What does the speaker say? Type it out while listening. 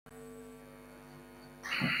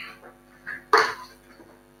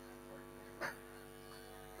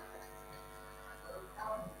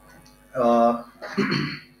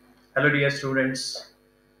Hello, dear students.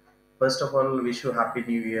 First of all, wish you Happy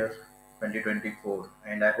New Year 2024,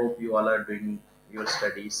 and I hope you all are doing your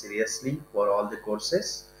studies seriously for all the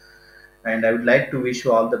courses. And I would like to wish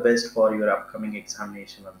you all the best for your upcoming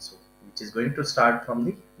examination also, which is going to start from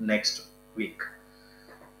the next week.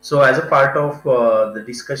 So, as a part of the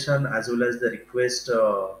discussion as well as the request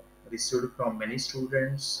received from many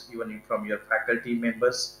students, even from your faculty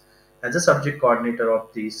members, as a subject coordinator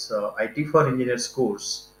of this IT for Engineers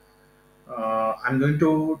course, I'm going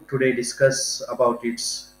to today discuss about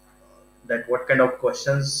its that what kind of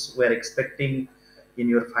questions we're expecting in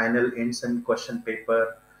your final ends and question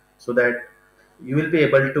paper, so that you will be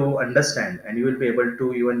able to understand and you will be able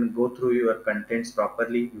to even go through your contents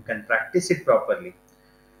properly. You can practice it properly.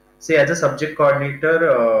 See, as a subject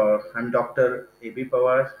coordinator, I'm Dr. A.B.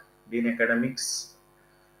 Pawar, Dean Academics.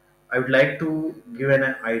 I would like to give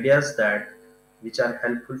an ideas that which are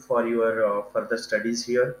helpful for your further studies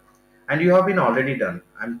here, and you have been already done.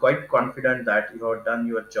 I'm quite confident that you have done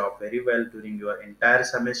your job very well during your entire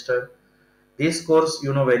semester. This course,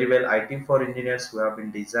 you know very well, IT for engineers who have been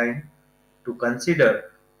designed to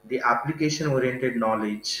consider the application oriented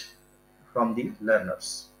knowledge from the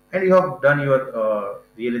learners, and you have done your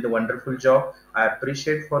really the wonderful job. I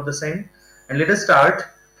appreciate for the same. And let us start.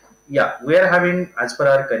 Yeah, we are having, as per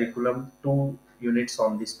our curriculum, two units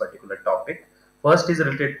on this particular topic. First is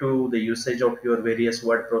related to the usage of your various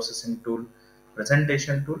word processing tool,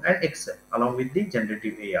 presentation tool, and Excel, along with the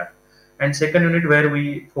generative AI. And second unit where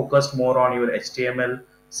we focused more on your HTML,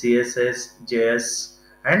 CSS, JS,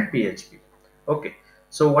 and PHP. Okay,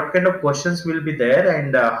 so what kind of questions will be there,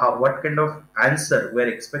 and what kind of answer we're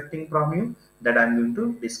expecting from you, that I'm going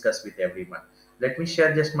to discuss with everyone. Let me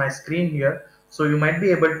share just my screen here, so you might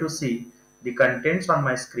be able to see the contents on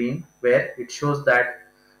my screen, where it shows that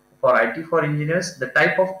for IT for engineers, the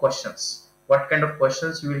type of questions, what kind of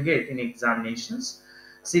questions you will get in examinations.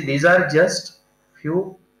 See, these are just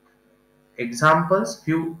few examples,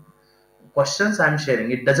 few questions I'm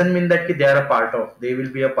sharing. It doesn't mean that they are a part of, they will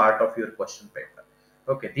be a part of your question paper.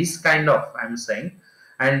 Okay, this kind of I'm saying,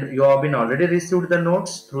 and you have been already received the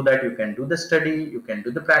notes. Through that, you can do the study, you can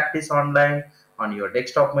do the practice online on your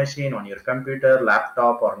desktop machine, on your computer,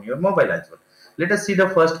 laptop, or on your mobile as well. Let us see the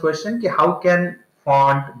first question. How can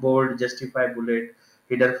font, bold, justify, bullet,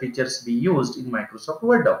 header features be used in Microsoft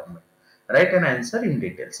Word document? Write an answer in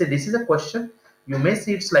detail. See, this is a question. You may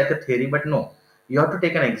see it's like a theory, but no, you have to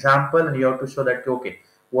take an example and you have to show that okay,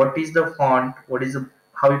 what is the font, what is the,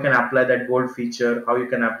 how you can apply that bold feature, how you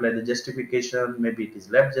can apply the justification, maybe it is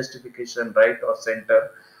left justification, right or center,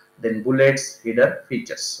 then bullets, header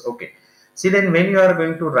features. Okay, see, then when you are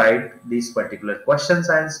going to write these particular questions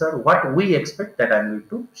answer, what we expect, that I'm going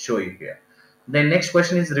to show you here. Then next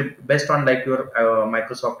question is based on like your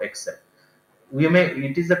Microsoft Excel. We may,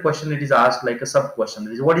 it is a question, it is asked like a sub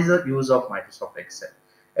question, is what is the use of Microsoft Excel.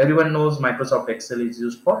 Everyone knows Microsoft Excel is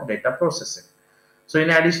used for data processing. So in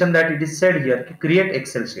addition that, it is said here create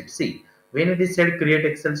Excel sheet. See, when it is said create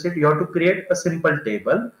Excel sheet, you have to create a simple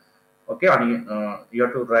table. Okay, you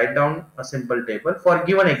have to write down a simple table for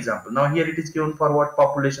given example. Now here it is given for what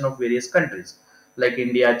population of various countries like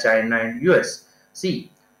India, China, and US. See,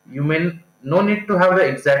 you may no need to have the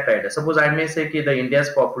exact idea. Suppose I may say that the India's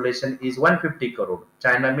population is 150 crore,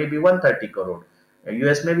 China may be 130 crore,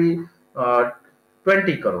 US may be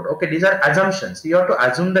 20 crore. Okay, these are assumptions. You have to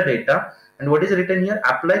assume the data, and what is written here,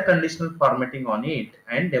 apply conditional formatting on it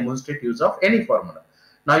and demonstrate use of any formula.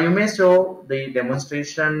 Now you may show the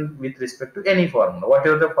demonstration with respect to any formula,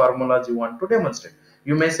 whatever the formulas you want to demonstrate.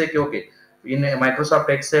 You may say okay, in Microsoft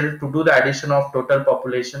Excel, to do the addition of total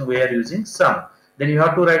population we are using sum. Then you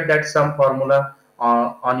have to write that sum formula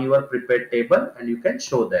on your prepared table, and you can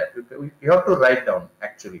show there. You have to write down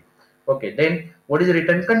actually. Okay, then what is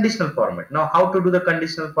written conditional format. Now how to do the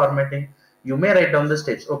conditional formatting? You may write down the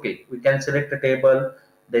steps. Okay, we can select a table,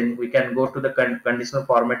 then we can go to the conditional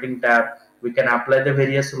formatting tab, we can apply the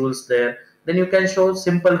various rules there, then you can show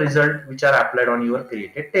simple result which are applied on your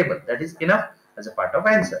created table. That is enough as a part of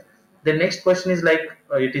answer. The next question is like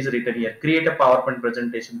it is written here, create a PowerPoint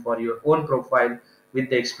presentation for your own profile with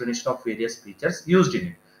the explanation of various features used in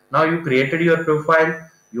it. Now you created your profile,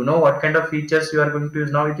 you know what kind of features you are going to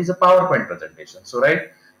use. Now it is a PowerPoint presentation, so right,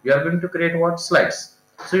 you are going to create what slides.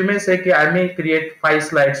 So you may say okay, I may create 5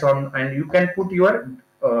 slides on, and you can put your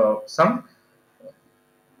some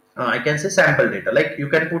I can say sample data, like you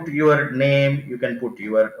can put your name, you can put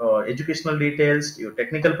your educational details, your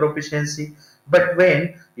technical proficiency. But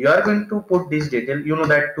when you are going to put this detail, you know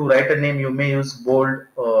that to write a name you may use bold,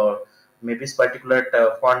 maybe particular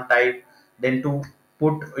font type. Then to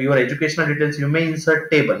put your educational details, you may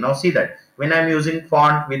insert table. Now see that when I'm using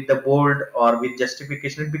font with the bold or with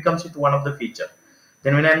justification, it becomes it one of the feature.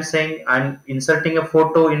 Then when I'm saying I'm inserting a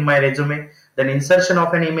photo in my resume, then insertion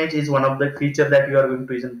of an image is one of the feature that you are going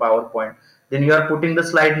to use in PowerPoint. Then you are putting the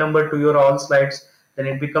slide number to your all slides, then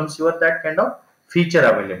it becomes your that kind of feature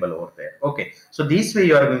available over there. Okay, so this way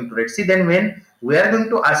you are going to write. See, then when we are going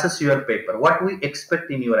to assess your paper, what we expect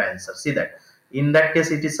in your answer, see that in that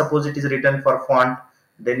case it is, suppose it is written for font,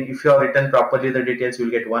 then if you have written properly the details, you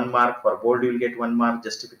will get 1 mark. For bold you will get 1 mark,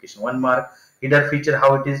 justification 1 mark. Header feature,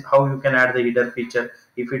 how it is, how you can add the header feature,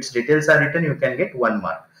 if its details are written, you can get 1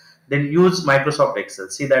 mark. Then use Microsoft Excel.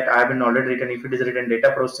 See that I have been already written, if it is written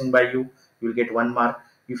data processing by you, you will get 1 mark.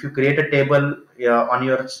 If you create a table on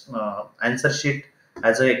your answer sheet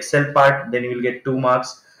as a Excel part, then you will get 2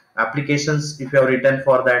 marks. Applications, if you have written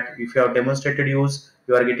for that, if you have demonstrated use,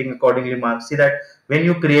 you are getting accordingly marks. See that when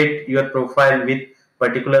you create your profile with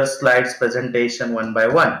particular slides presentation one by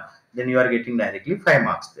one, then you are getting directly 5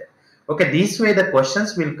 marks there. Okay, this way the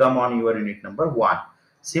questions will come on your unit number 1.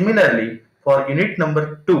 Similarly, for unit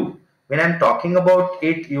number 2, when I'm talking about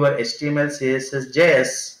it, your HTML, CSS,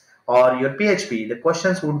 JS or your PHP, the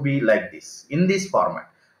questions would be like this, in this format.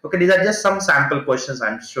 Okay, these are just some sample questions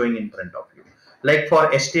I'm showing in front of you. Like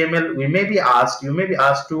for HTML, you may be asked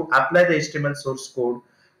to apply the HTML source code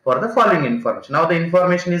for the following information. Now the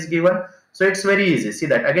information is given, so it's very easy. See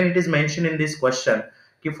that again it is mentioned in this question.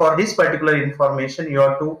 For this particular information, you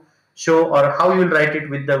have to show or how you will write it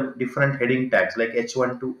with the different heading tags like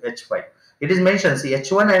H1 to H5. It is mentioned, see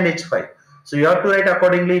H1 and H5. So you have to write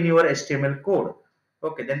accordingly in your HTML code.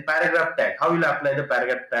 Okay, then paragraph tag. How will apply the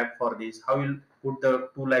paragraph tag for this? How will put the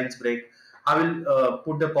 2 lines break? How will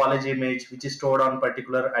put the college image which is stored on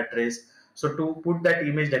particular address? So to put that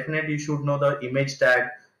image, definitely you should know the image tag,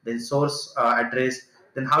 then source address,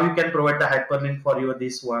 then how you can provide the hyperlink for your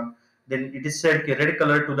this one. Then it is said okay, red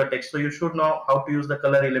color to the text, so you should know how to use the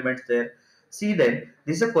color elements there. See, then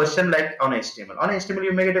this is a question like on HTML. On HTML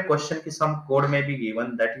you may get a question ki some code may be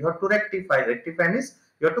given that you have to rectify. Rectify means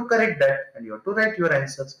you have to correct that and you have to write your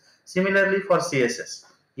answers. Similarly for CSS,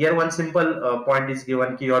 here one simple point is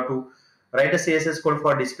given ki you have to write a CSS code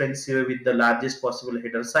for displaying CV with the largest possible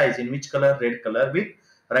header size, in which color, red color with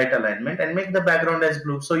right alignment, and make the background as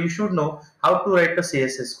blue. So you should know how to write a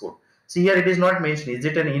CSS code. See here it is not mentioned, is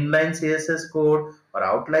it an inline CSS code or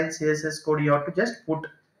outline CSS code? You have to just put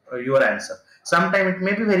your answer. Sometime it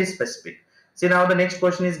may be very specific. See now the next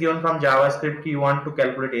question is given from JavaScript, you want to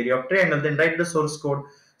calculate area of triangle, then write the source code.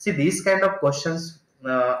 See these kind of questions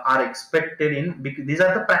are expected in, because these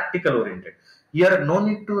are the practical oriented. Here no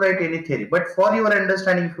need to write any theory, but for your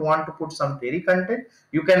understanding, if you want to put some theory content,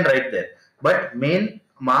 you can write there. But main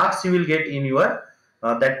marks you will get in your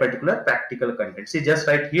that particular practical content. See just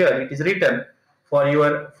right here it is written for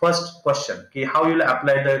your first question, okay, how you will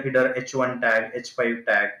apply the header H1 tag, H5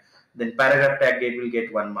 tag, then paragraph tag it will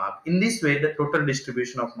get 1 mark. In this way the total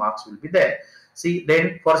distribution of marks will be there. See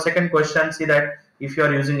then for second question, see that if you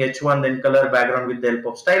are using H1, then color background with the help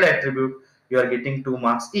of style attribute, you are getting 2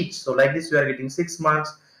 marks each. So like this you are getting 6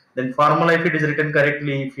 marks. Then formula, if it is written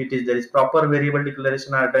correctly, if it is there is proper variable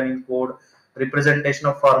declaration are done in code, representation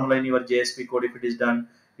of formula in your JSP code if it is done,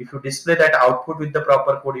 if you display that output with the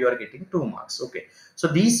proper code, you are getting 2 marks. Okay, so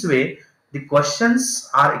this way the questions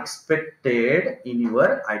are expected in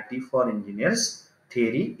your IT for engineers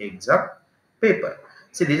theory exam paper.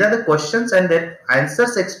 See these are the questions and their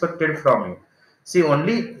answers expected from you. See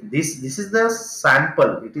only this is the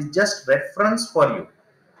sample, it is just reference for you,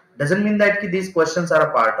 doesn't mean that these questions are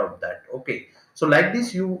a part of that. Okay, so like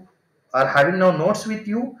this you are having now notes with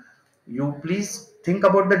you, you please think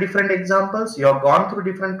about the different examples. You have gone through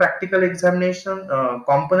different practical examination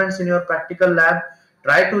components in your practical lab,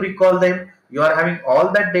 try to recall them. You are having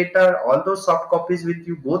all that data, all those soft copies with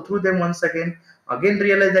you, go through them once again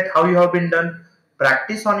realize that how you have been done.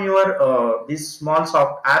 Practice on your these small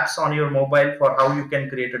soft apps on your mobile for how you can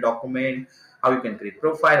create a document, how you can create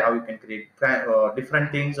profile, how you can create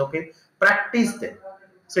different things. Okay, practice them.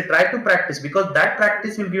 So try to practice, because that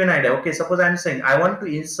practice will give you an idea. Okay, suppose I'm saying I want to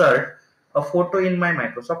insert a photo in my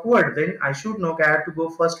Microsoft Word, then I should know, okay, I have to go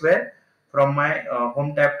first where, from my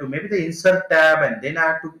home tab to maybe the insert tab, and then I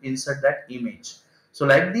have to insert that image. So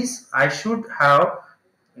like this I should have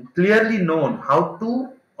clearly known how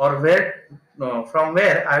to, or where from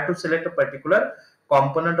where I have to select a particular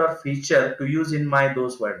component or feature to use in my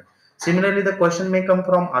those words. Similarly, the question may come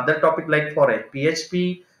from other topic like for a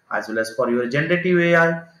PHP as well as for your generative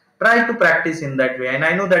AI. Try to practice in that way, and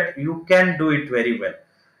I know that you can do it very well.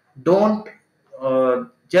 Don't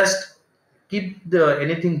just keep the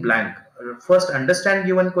anything blank. first understand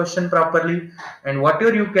given question properly, and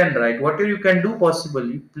whatever you can write, whatever you can do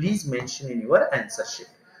possibly, please mention in your answer sheet.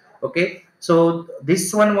 Okay, so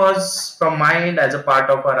this one was from my end as a part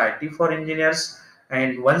of our IT for engineers.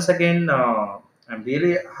 And once again, I'm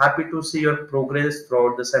really happy to see your progress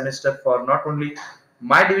throughout the semester for not only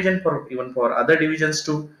my division, for even for other divisions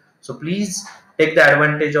too. So please take the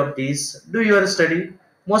advantage of this, do your study.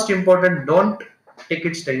 Most important, don't take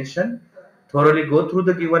its tension, thoroughly go through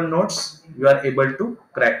the given notes, you are able to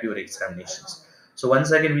crack your examinations. So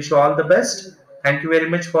once again, wish you all the best. Thank you very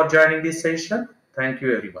much for joining this session. Thank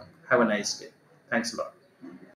you everyone. Have a nice day. Thanks a lot.